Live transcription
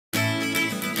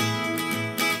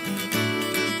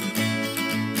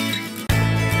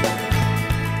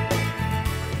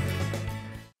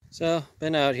So,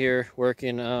 been out here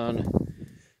working on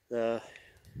the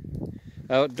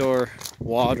outdoor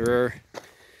waterer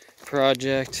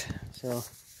project. So,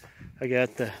 I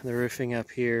got the roofing up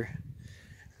here.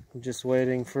 I'm just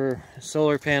waiting for a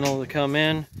solar panel to come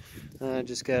in. I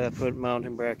just gotta put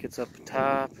mounting brackets up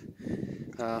top.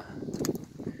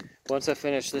 Once I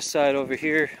finish this side over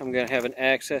here, I'm gonna have an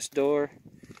access door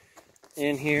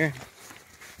in here.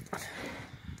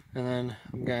 And then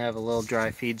I'm gonna have a little dry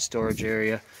feed storage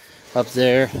area up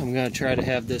there. I'm gonna try to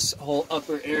have this whole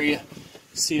upper area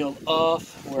sealed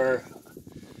off where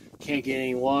I can't get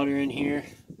any water in here.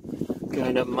 I'm gonna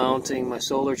end up mounting my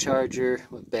solar charger,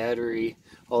 my battery,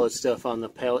 all that stuff on the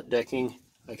pallet decking.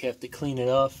 I have to clean it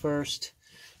off first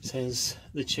since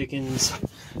the chickens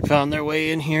found their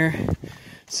way in here.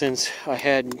 Since I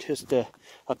had just a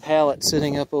pallet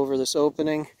sitting up over this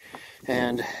opening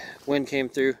and wind came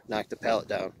through, knocked the pallet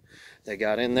down. They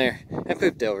got in there and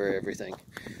pooped over everything.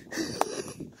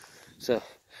 So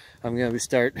I'm going to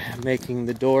start making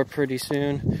the door pretty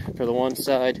soon for the one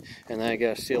side, and then I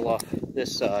got to seal off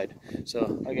this side.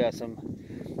 So I got some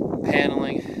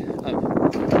paneling,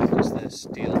 what's this,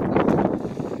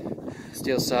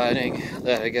 steel siding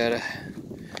that I got to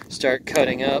start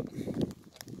cutting up.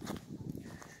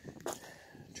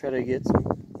 Try to get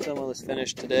some of this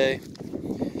finished today,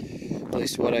 at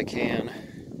least what I can,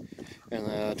 and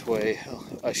that way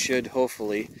I should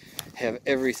hopefully have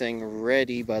everything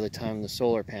ready by the time the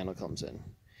solar panel comes in.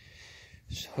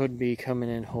 Should be coming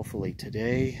in hopefully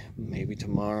today, maybe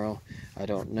tomorrow, I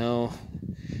don't know.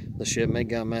 The shipment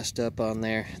got messed up on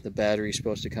there. The battery's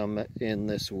supposed to come in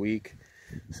this week,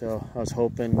 so I was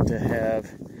hoping to have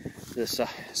this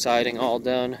siding all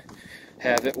done,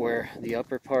 have it where the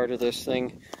upper part of this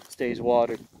thing stays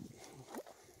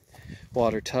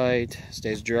watertight,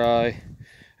 stays dry,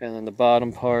 and then the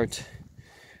bottom part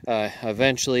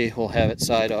eventually we'll have it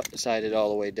sided all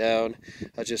the way down.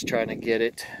 I was just trying to get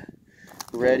it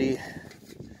ready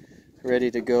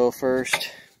to go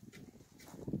first,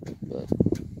 but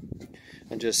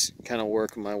I'm just kind of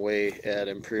working my way at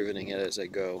improving it as I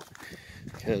go,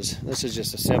 because this is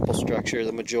just a simple structure.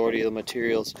 The majority of the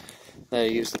materials that I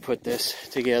used to put this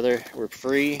together were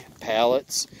free,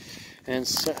 pallets and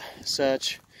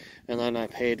such, and then I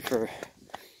paid for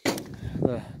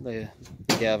the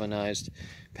galvanized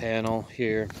panel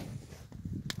here,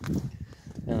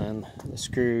 and then the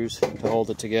screws to hold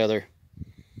it together.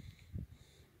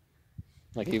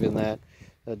 Like even that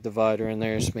divider in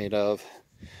there is made of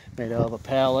a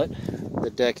pallet. The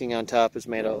decking on top is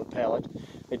made of a pallet.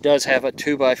 It does have a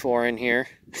 2x4 in here,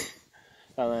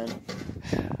 and then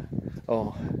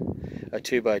a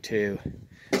 2x2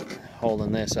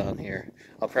 holding this on here.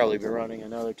 I'll probably be running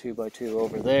another 2x2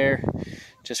 over there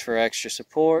just for extra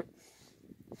support,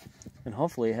 and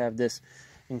hopefully have this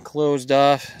enclosed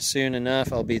off soon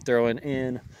enough. I'll be throwing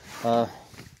in a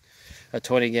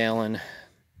 20-gallon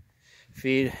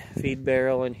feed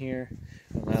barrel in here,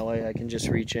 and that way I can just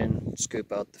reach in,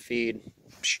 scoop out the feed,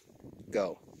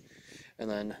 go. And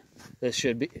then this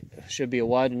should be a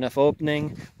wide enough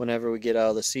opening. Whenever we get out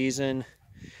of the season,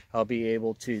 I'll be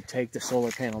able to take the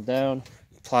solar panel down,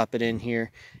 plop it in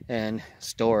here, and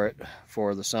store it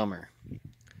for the summer.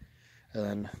 And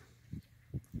then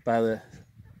by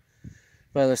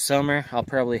the summer, I'll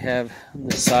probably have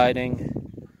the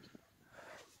siding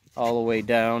all the way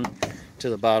down to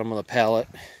the bottom of the pallet.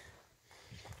 I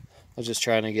was just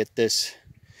trying to get this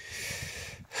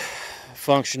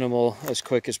functional as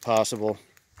quick as possible.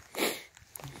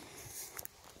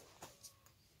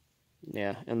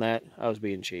 Yeah, and that I was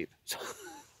being cheap.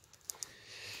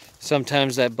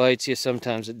 Sometimes that bites you,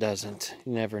 sometimes it doesn't.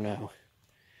 You never know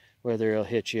whether it'll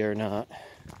hit you or not.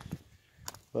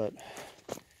 But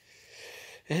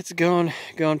it's going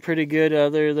pretty good,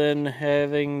 other than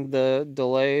having the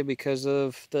delay because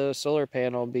of the solar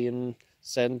panel being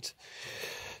sent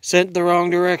the wrong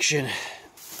direction.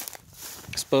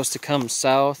 It's supposed to come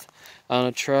south on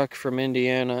a truck from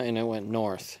Indiana, and it went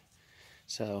north.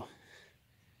 So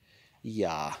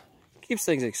yeah, keeps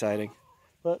things exciting,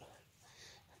 but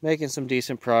making some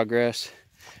decent progress.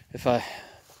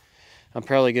 I'm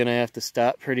probably gonna have to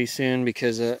stop pretty soon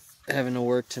because of having to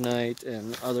work tonight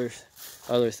and other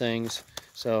things.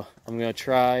 So I'm gonna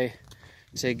try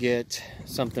to get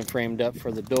something framed up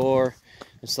for the door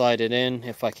and slide it in.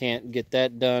 If I can't get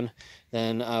that done,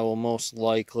 then I will most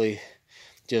likely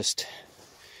just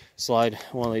slide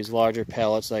one of these larger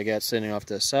pallets that I got sitting off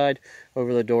to the side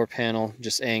over the door panel,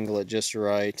 just angle it just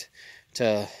right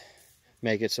to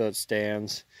make it so it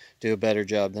stands, do a better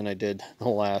job than I did the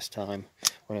last time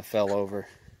when it fell over.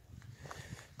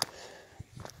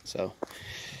 So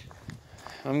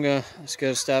I'm gonna just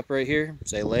gonna stop right here.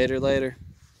 Say later.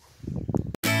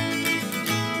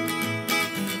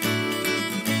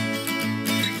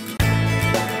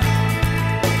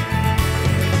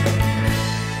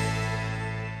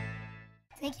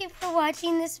 Thank you for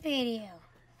watching this video.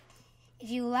 If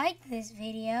you liked this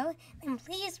video, then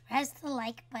please press the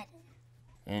like button.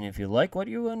 And if you like what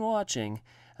you've been watching,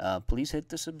 please hit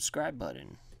the subscribe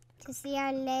button. To see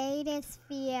our latest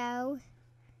video,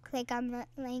 click on the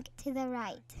link to the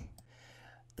right.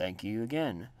 Thank you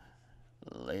again.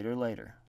 Later.